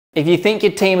If you think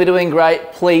your team are doing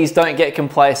great, please don't get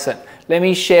complacent. Let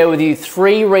me share with you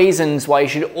 3 reasons why you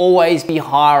should always be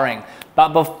hiring. But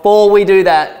before we do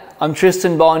that, I'm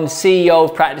Tristan Bond, CEO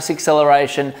of Practice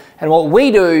Acceleration, and what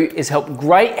we do is help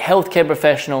great healthcare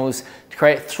professionals to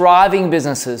create thriving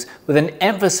businesses with an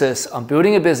emphasis on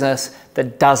building a business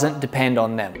that doesn't depend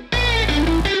on them.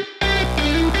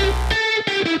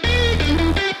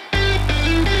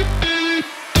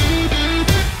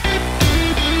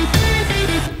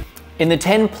 In the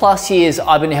 10 plus years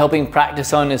I've been helping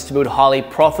practice owners to build highly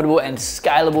profitable and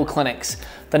scalable clinics,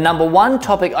 the number one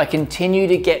topic I continue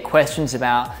to get questions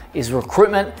about is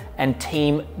recruitment and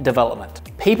team development.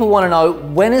 People want to know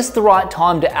when is the right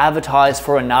time to advertise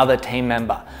for another team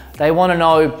member. They want to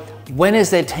know when is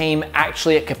their team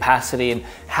actually at capacity and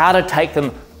how to take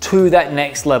them to that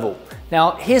next level.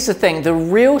 Now, here's the thing, the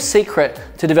real secret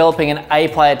to developing an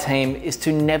A-player team is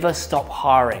to never stop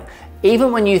hiring.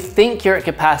 Even when you think you're at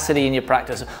capacity in your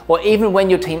practice, or even when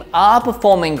your team are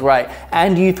performing great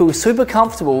and you feel super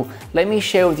comfortable, let me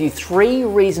share with you 3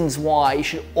 reasons why you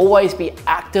should always be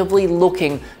actively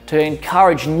looking to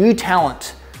encourage new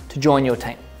talent to join your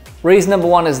team. Reason number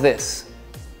 1 is this: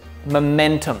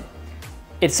 momentum.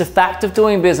 It's a fact of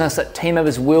doing business that team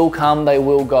members will come, they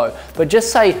will go. But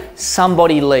just say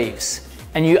somebody leaves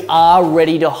and you are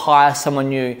ready to hire someone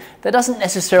new, that doesn't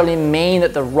necessarily mean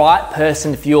that the right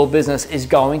person for your business is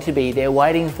going to be there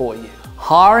waiting for you.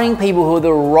 Hiring people who are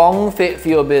the wrong fit for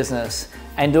your business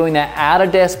and doing that out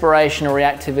of desperation or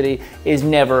reactivity is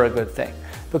never a good thing,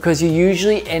 because you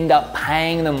usually end up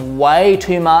paying them way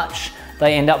too much.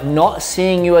 They end up not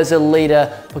seeing you as a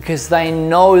leader because they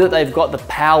know that they've got the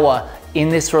power in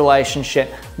this relationship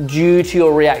due to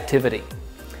your reactivity.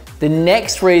 The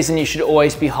next reason you should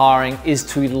always be hiring is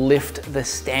to lift the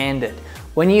standard.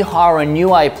 When you hire a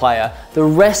new A player, the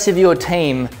rest of your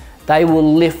team, they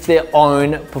will lift their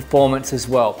own performance as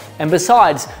well. And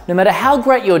besides, no matter how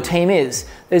great your team is,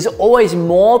 there's always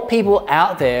more people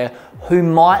out there who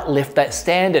might lift that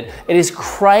standard. It is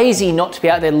crazy not to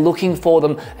be out there looking for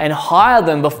them and hire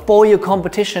them before your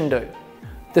competition do.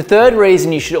 The third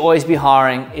reason you should always be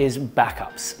hiring is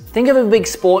backups. Think of a big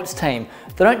sports team.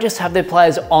 They don't just have their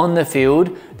players on the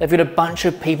field, they've got a bunch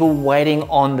of people waiting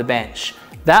on the bench.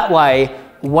 That way,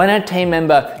 when a team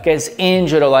member gets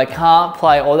injured or they can't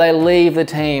play or they leave the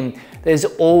team, there's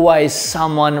always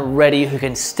someone ready who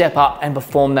can step up and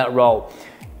perform that role.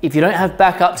 If you don't have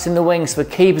backups in the wings for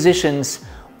key positions,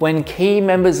 when key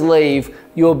members leave,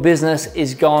 your business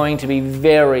is going to be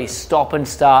very stop and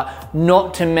start,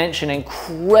 not to mention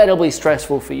incredibly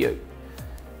stressful for you.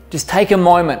 Just take a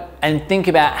moment and think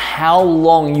about how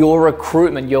long your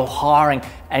recruitment, your hiring,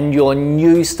 and your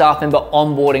new staff member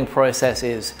onboarding process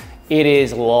is. It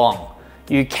is long.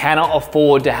 You cannot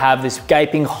afford to have this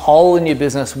gaping hole in your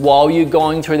business while you're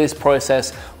going through this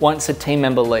process once a team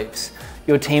member leaves.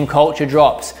 Your team culture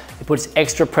drops. It puts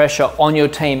extra pressure on your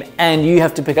team and you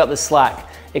have to pick up the slack.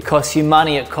 It costs you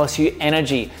money, it costs you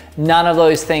energy. None of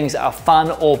those things are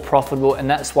fun or profitable, and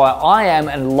that's why I am,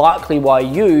 and likely why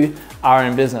you are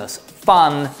in business.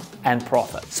 Fun and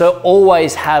profit. So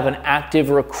always have an active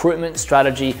recruitment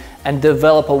strategy and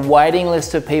develop a waiting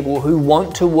list of people who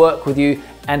want to work with you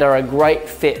and are a great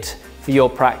fit for your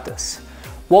practice.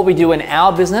 What we do in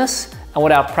our business and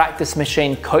what our Practice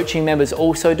Machine coaching members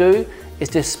also do is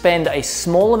to spend a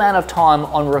small amount of time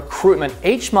on recruitment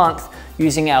each month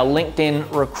using our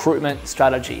LinkedIn recruitment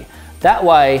strategy. That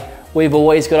way, we've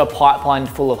always got a pipeline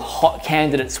full of hot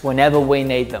candidates whenever we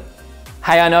need them.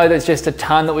 Hey, I know there's just a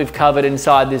ton that we've covered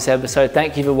inside this episode.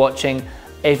 Thank you for watching.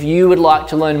 If you would like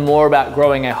to learn more about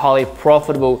growing a highly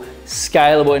profitable,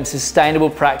 scalable, and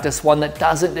sustainable practice, one that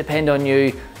doesn't depend on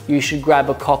you, you should grab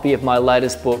a copy of my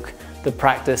latest book, The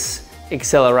Practice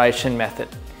Acceleration Method.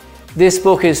 This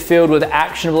book is filled with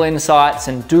actionable insights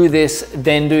and do this,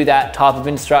 then do that type of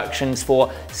instructions for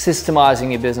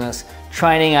systemizing your business,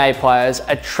 training A players,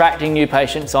 attracting new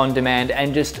patients on demand,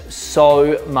 and just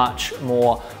so much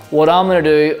more. What I'm gonna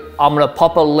do, I'm gonna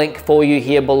pop a link for you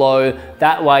here below.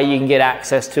 That way you can get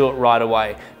access to it right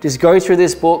away. Just go through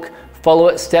this book, follow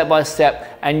it step by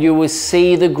step, and you will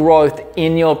see the growth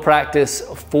in your practice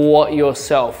for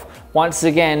yourself. Once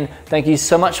again, thank you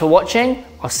so much for watching.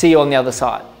 I'll see you on the other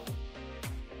side.